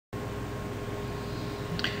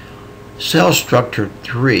Cell structure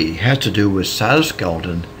 3 has to do with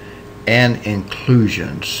cytoskeleton and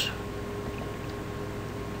inclusions.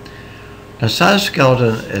 The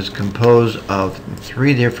cytoskeleton is composed of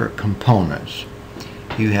 3 different components.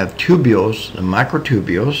 You have tubules, the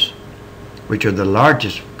microtubules, which are the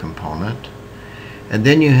largest component, and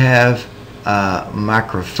then you have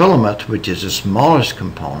microfilament, which is the smallest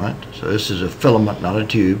component. So this is a filament, not a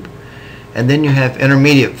tube. And then you have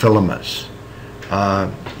intermediate filaments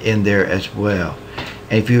in there as well.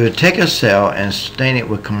 And if you would take a cell and stain it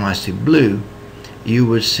with Kamasi blue, you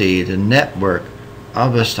would see the network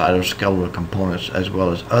of the cytoskeletal components as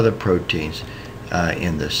well as other proteins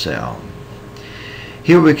in the cell.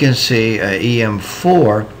 Here we can see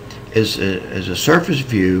EM4 is a surface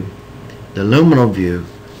view, the luminal view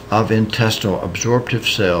of intestinal absorptive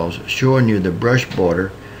cells, showing you the brush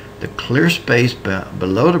border. The clear space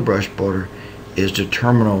below the brush border is the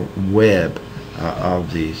terminal web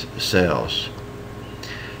of these cells.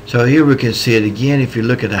 So here we can see it again. If you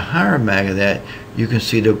look at the higher mag of that, you can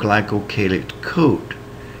see the glycocalyx coat,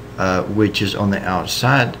 which is on the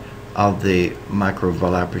outside of the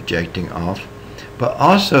microvilli projecting off. But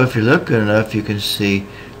also, if you look good enough, you can see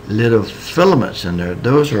little filaments in there.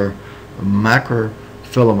 Those are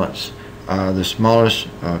microfilaments, the smallest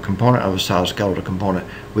component of a cytoskeletal component,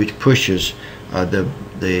 which pushes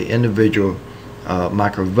the individual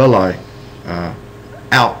microvilli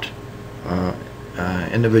out,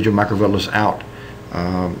 individual microvilli out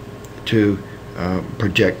to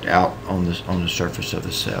project out on the surface of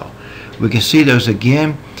the cell. We can see those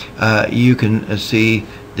again. You can see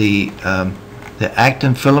the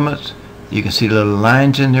actin filaments. You can see little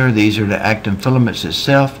lines in there. These are the actin filaments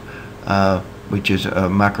itself, which is a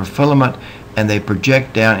microfilament, and they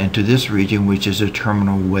project down into this region, which is a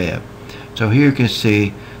terminal web. So here you can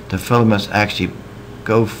see the filaments actually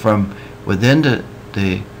go from within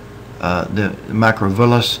the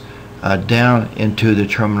microvillus down into the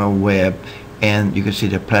terminal web, and you can see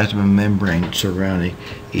the plasma membrane surrounding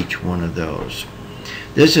each one of those.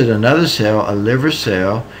 This is another cell, a liver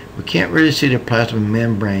cell. We can't really see the plasma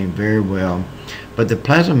membrane very well, but the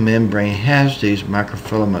plasma membrane has these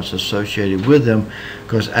microfilaments associated with them,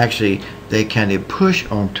 because actually they kind of push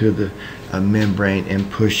onto the membrane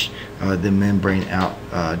and push the membrane out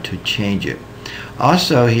to change it.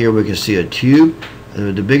 Also here we can see a tube.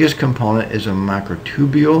 The biggest component is a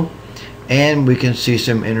microtubule, and we can see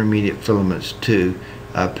some intermediate filaments too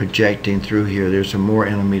projecting through here. There's some more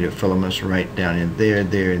intermediate filaments right down in there,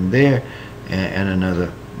 and there, and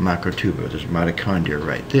another microtubule. There's mitochondria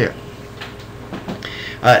right there.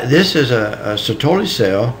 This is a Sertoli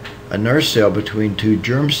cell, a nerve cell between 2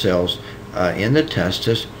 germ cells in the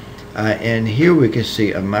testis, and here we can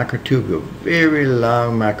see a microtubule, very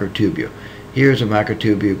long microtubule. Here's a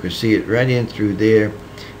microtubule. You can see it right in through there.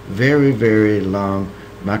 Very, very long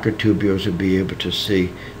microtubules to be able to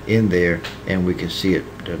see in there, and we can see it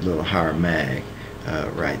a little higher mag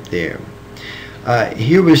right there.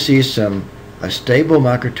 Here we see some stable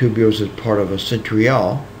microtubules as part of a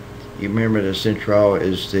centriole. You remember the centriole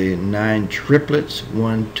is the 9 triplets,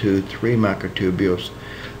 1, 2, 3 microtubules,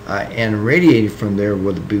 and radiating from there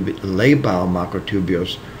would be labile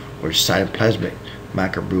microtubules, or cytoplasmic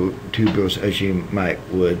microtubules, as you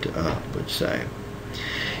would say.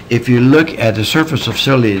 If you look at the surface of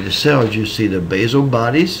ciliated cells, you see the basal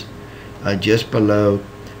bodies just below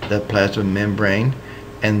the plasma membrane,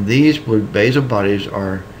 and these basal bodies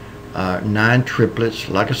are 9 triplets,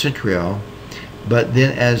 like a centriole. But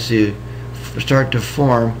then as you start to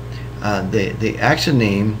form the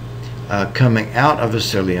axoneme coming out of the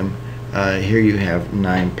cilium, here you have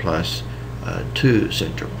 9 plus 2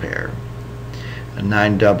 central pair,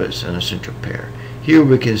 9 doublets and a central pair. Here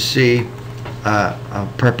we can see a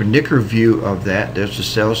perpendicular view of that. There's the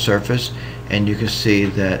cell surface, and you can see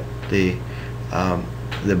that the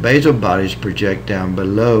basal bodies project down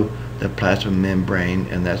below the plasma membrane,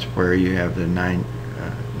 and that's where you have the 9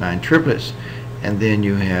 triplets. And then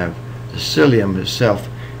you have the cilium itself.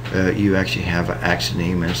 You actually have an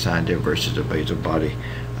axoneme inside there versus a basal body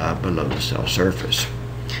below the cell surface.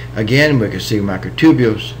 Again, we can see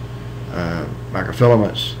microtubules,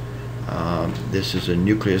 microfilaments. This is a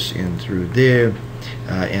nucleus in through there,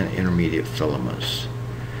 and intermediate filaments.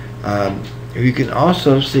 You can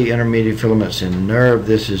also see intermediate filaments in nerve.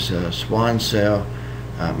 This is a Schwann cell,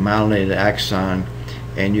 myelinated axon,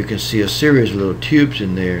 and you can see a series of little tubes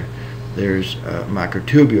in there. There's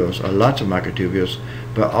microtubules, lots of microtubules,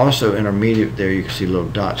 but also intermediate there you can see little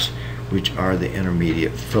dots, which are the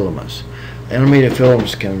intermediate filaments. Intermediate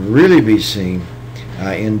filaments can really be seen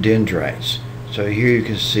in dendrites. So here you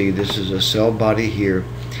can see this is a cell body here.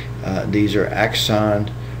 These are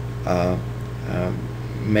axon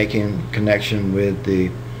making connection with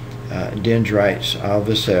the dendrites of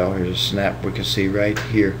the cell. Here's a snap we can see right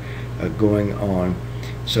here going on.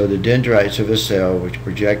 So the dendrites of a cell, which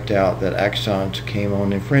project out that axons came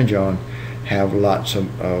on and fringe on, have lots of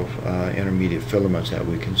intermediate filaments that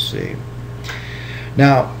we can see.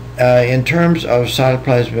 Now, in terms of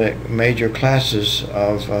cytoplasmic major classes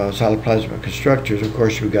of cytoplasmic constructors, of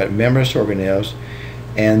course, we've got membranous organelles,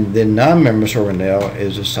 and the non-membranous organelle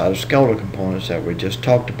is the cytoskeletal components that we just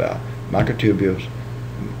talked about: microtubules,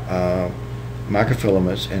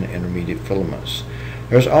 microfilaments, and intermediate filaments.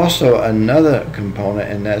 There's also another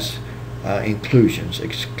component, and that's inclusions.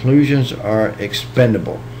 Inclusions are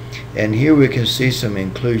expendable, and here we can see some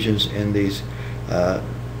inclusions in these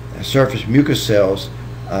surface mucous cells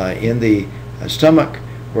in the stomach,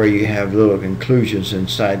 where you have little inclusions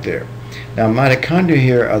inside there. Now, mitochondria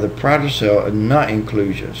here are the protocell, and not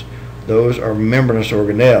inclusions. Those are membranous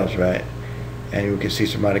organelles, right? And we can see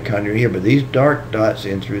some mitochondria here, but these dark dots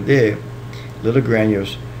in through there, little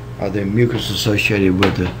granules, are the mucus associated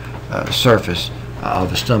with the surface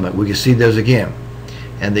of the stomach. We can see those again,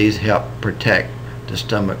 and these help protect the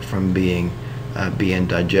stomach from being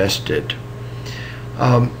digested.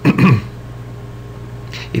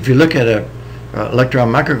 If you look at a electron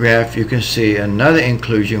micrograph, you can see another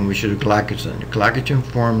inclusion, which is glycogen. Glycogen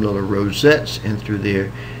form little rosettes in through there,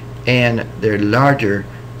 and they're larger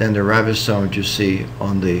than the ribosomes you see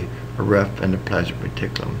on the rough endoplasmic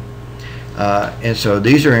reticulum. And so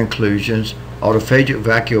these are inclusions. Autophagic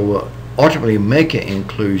vacuole will ultimately make an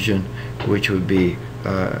inclusion, which would be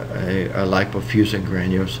a lipofuscin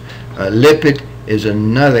granules. Lipid is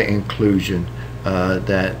another inclusion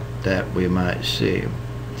that we might see.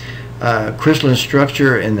 Crystalline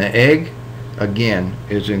structure in the egg, again,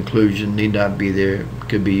 is inclusion. Need not be there.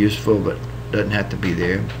 Could be useful, but doesn't have to be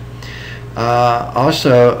there.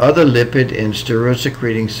 Also, other lipid in steroid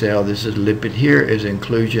secreting cell. This is lipid here, is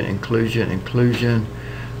inclusion, inclusion, inclusion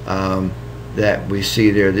that we see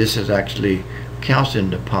there. This is actually calcium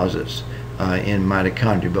deposits in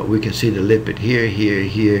mitochondria, but we can see the lipid here, here,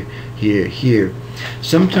 here, here, here.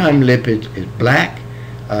 Sometimes lipid is black,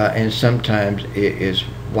 and sometimes it is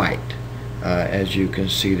white, as you can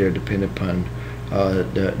see there, depending upon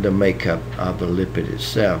the makeup of the lipid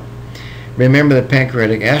itself. Remember the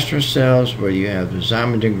pancreatic astrocytes cells, where you have the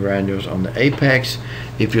zymogen granules on the apex.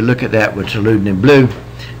 If you look at that with salutin in blue,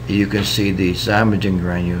 you can see the zymogen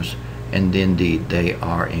granules, and indeed they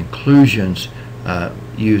are inclusions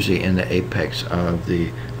usually in the apex of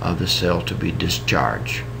the cell to be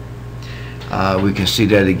discharged. We can see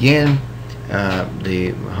that again.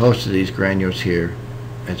 The host of these granules here,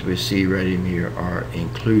 as we see right in here, are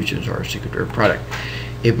inclusions or secretory product.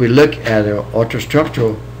 If we look at an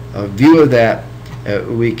ultrastructural view of that,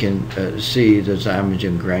 we can see the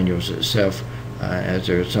zymogen granules itself, as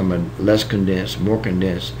there are some less condensed, more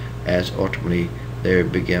condensed, as ultimately they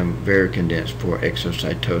become very condensed for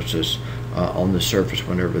exocytosis on the surface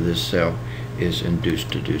whenever this cell is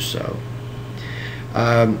induced to do so.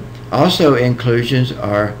 Also, inclusions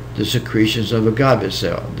are the secretions of a Goblet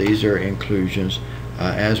cell. These are inclusions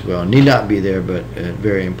as well. Need not be there, but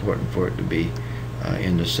very important for it to be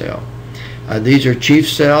in the cell. These are chief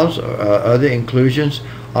cells, other inclusions.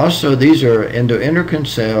 Also, these are endoendocrine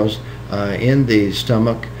cells in the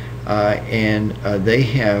stomach, and they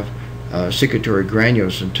have secretory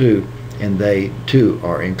granules too, and they too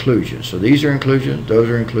are inclusions. So these are inclusions, those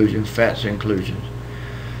are inclusions, fats are inclusions.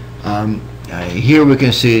 Here we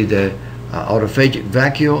can see the autophagic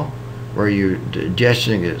vacuole, where you're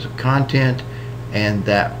digesting its content, and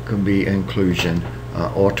that can be inclusion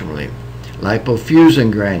ultimately.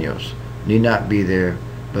 Lipofuscin granules need not be there,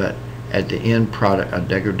 but at the end product of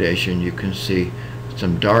degradation, you can see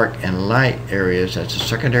some dark and light areas. That's a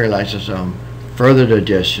secondary lysosome. Further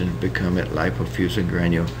digestion become a lipofuscin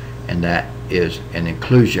granule, and that is an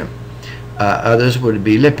inclusion. Others would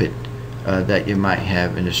be lipid that you might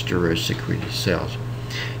have in the steroid secreted cells.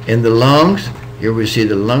 In the lungs, here we see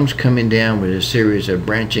the lungs coming down with a series of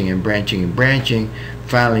branching and branching and branching.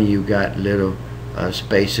 Finally, you've got little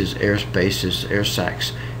spaces, air spaces, air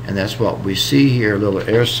sacs, and that's what we see here, little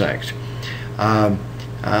air sacs.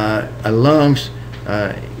 Lungs,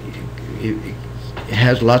 it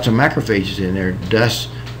has lots of macrophages in there, dust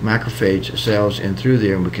macrophage cells in through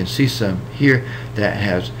there, and we can see some here that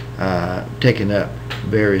has taken up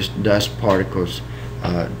various dust particles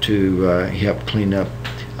to help clean up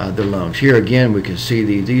the lungs. Here again we can see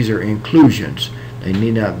these are inclusions. They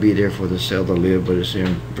need not be there for the cell to live, but it's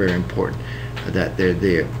very important that they're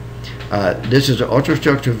there. This is an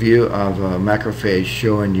ultrastructural view of macrophage,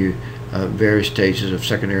 showing you various stages of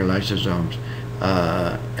secondary lysosomes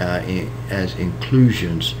as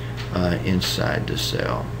inclusions inside the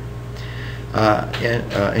cell.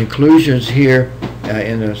 Inclusions here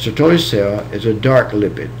in the Sertoli cell is a dark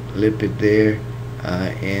lipid there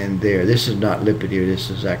and there. This is not lipid here. This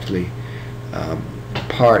is actually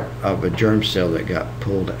part of a germ cell that got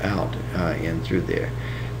pulled out in through there.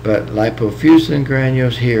 But lipofuscin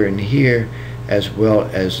granules here and here, as well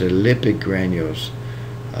as the lipid granules.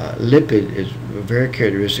 Lipid is very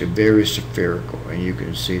characteristic, very spherical, and you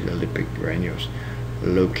can see the lipid granules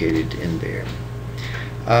located in there.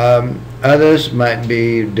 Others might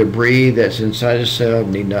be debris that's inside the cell,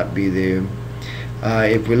 need not be there.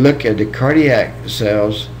 If we look at the cardiac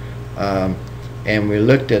cells, and we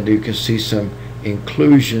looked at, you can see some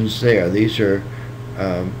inclusions there. These are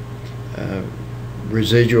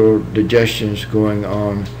residual digestions going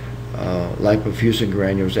on, lipofuscin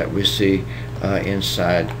granules that we see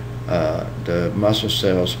inside the muscle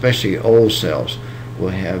cells, especially old cells will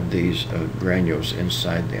have these granules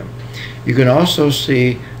inside them. You can also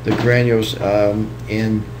see the granules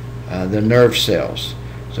in the nerve cells.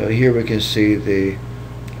 So here we can see the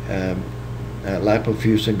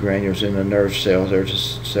lipofuscin granules in the nerve cells. There's a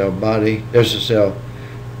cell body, there's a cell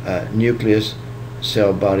nucleus,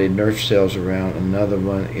 cell body, nerve cells around, another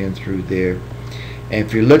one in through there. And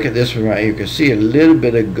if you look at this one right here, you can see a little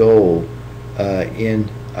bit of gold in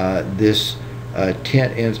this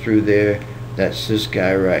tint in through there. That's this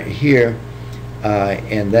guy right here,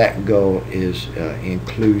 and that gold is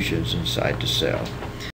inclusions inside the cell.